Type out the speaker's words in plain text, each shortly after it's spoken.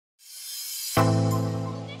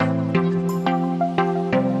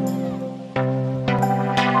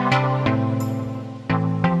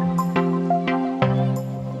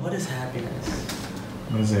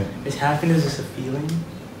happiness is a feeling?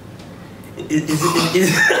 Is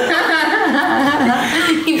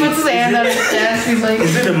He puts his hand on his chest. He's like,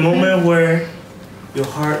 is it a moment where your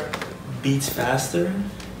heart beats faster?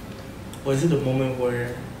 Or is it a moment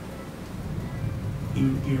where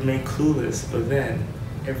you remain clueless, but then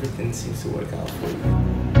everything seems to work out for you?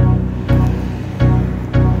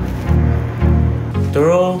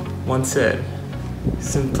 Thoreau once said,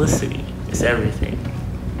 simplicity is everything.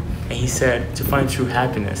 And he said to find true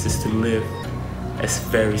happiness is to live a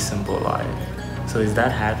very simple life. So is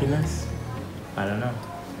that happiness? I don't know.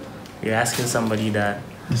 You're asking somebody that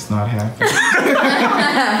it's not happy.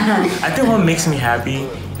 I think what makes me happy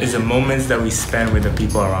is the moments that we spend with the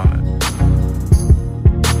people around us.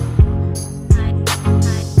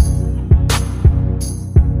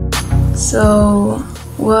 So,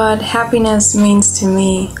 what happiness means to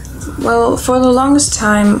me? Well, for the longest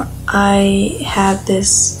time, I had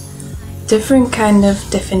this different kind of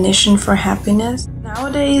definition for happiness.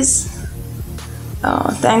 Nowadays,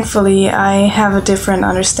 thankfully, I have a different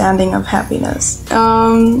understanding of happiness.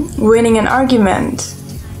 Winning an argument,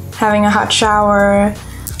 having a hot shower,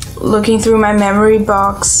 looking through my memory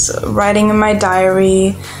box, writing in my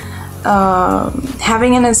diary,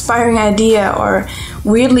 having an inspiring idea, or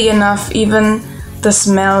weirdly enough, even the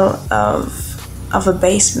smell of a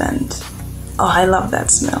basement. Oh, I love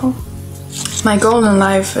that smell. My goal in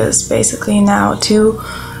life is basically now to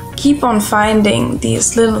keep on finding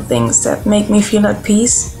these little things that make me feel at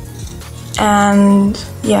peace. And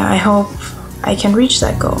yeah, I hope I can reach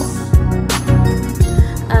that goal.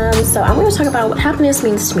 So I'm going to talk about what happiness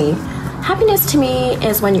means to me. Happiness to me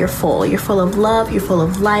is when you're full. You're full of love, you're full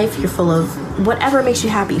of life, you're full of whatever makes you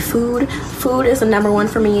happy. Food is the number one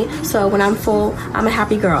for me. So when I'm full, I'm a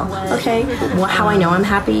happy girl, okay? Well, how I know I'm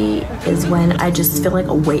happy is when I just feel like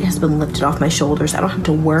a weight has been lifted off my shoulders. I don't have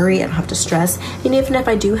to worry, I don't have to stress. And even if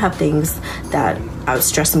I do have things that are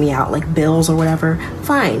stressing me out, like bills or whatever,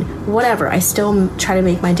 fine, whatever. I still try to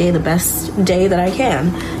make my day the best day that I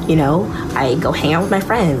can. You know, I go hang out with my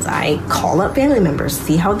friends. I call up family members,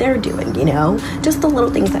 see how they're doing, you know? Just the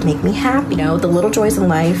little things that make me happy. You know, the little joys in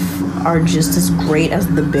life are just as great as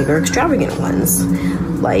the bigger, extravagant ones.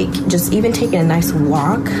 Like, just even taking a nice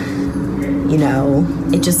walk, you know,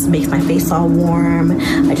 it just makes my face all warm.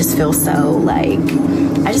 I just feel so, like,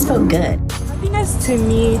 I just feel good. Happiness to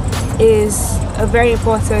me is a very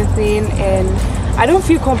important thing, and I don't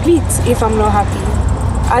feel complete if I'm not happy.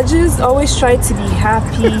 I just always try to be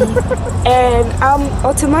happy, and I'm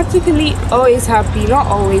automatically always happy. Not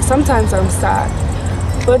always, sometimes I'm sad.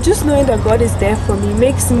 But just knowing that God is there for me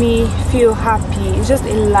makes me feel happy. It just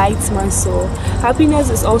enlightens my soul.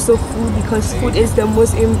 Happiness is also food, because food is the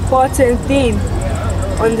most important thing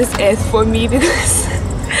on this earth for me, because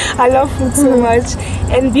I love food so much.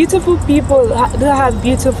 And beautiful people do have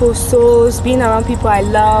beautiful souls. Being around people I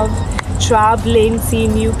love, traveling,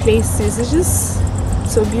 seeing new places, it's just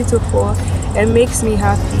so beautiful and makes me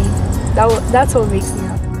happy. That's what makes me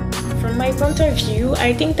happy. From my point of view,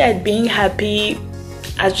 I think that being happy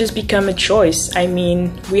has just become a choice. I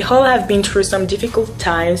mean, we all have been through some difficult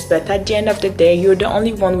times, but at the end of the day, you're the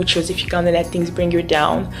only one who chooses if you're gonna let things bring you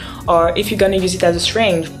down or if you're gonna use it as a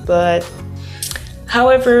strength. But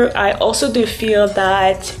however, I also do feel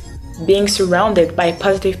that being surrounded by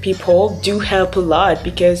positive people do help a lot,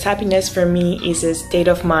 because happiness for me is a state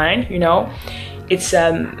of mind, you know. It's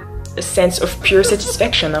a sense of pure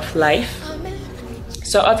satisfaction of life.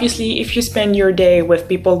 So obviously, if you spend your day with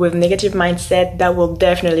people with negative mindset, that will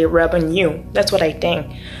definitely rub on you. That's what I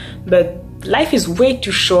think. But life is way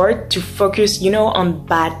too short to focus, you know, on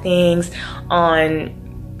bad things, on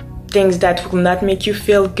things that will not make you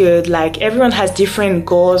feel good. Like, everyone has different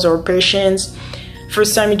goals or passions. For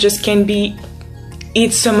some, it just can be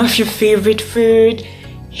eat some of your favorite food,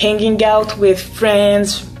 hanging out with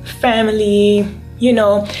friends, family. You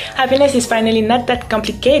know, happiness is finally not that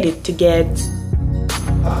complicated to get.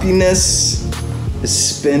 Happiness is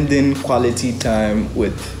spending quality time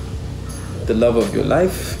with the love of your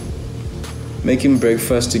life, making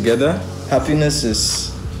breakfast together. Happiness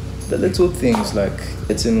is the little things like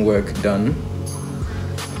getting work done,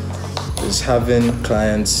 is having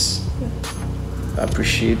clients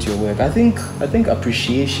appreciate your work. I think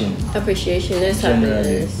appreciation. Appreciation is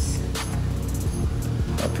generally.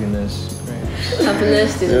 Happiness. Happiness.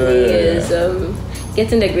 Happiness to me is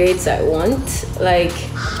getting the grades I want. Like,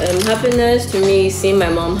 happiness to me is seeing my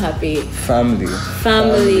mom happy.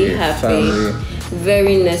 Family happy.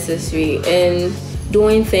 Very necessary. And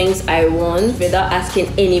doing things I want without asking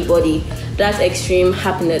anybody. That's extreme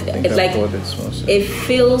happiness. It's like, it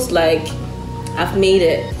feels like I've made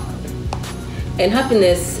it. And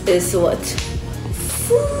happiness is what?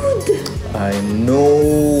 Food. I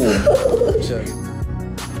know.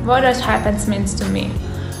 What does happiness means to me?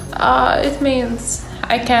 It means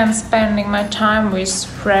I can spending my time with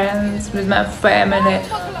friends, with my family,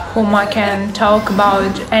 whom I can talk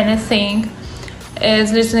about anything.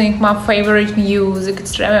 It's listening my favorite music.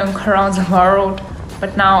 It's traveling around the world,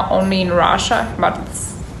 but now only in Russia. But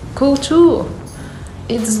it's cool too.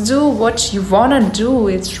 It's do what you wanna do.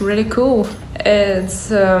 It's really cool.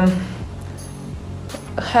 It's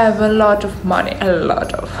have a lot of money, a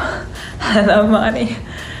lot of money,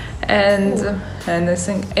 and I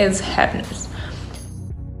think it's happiness.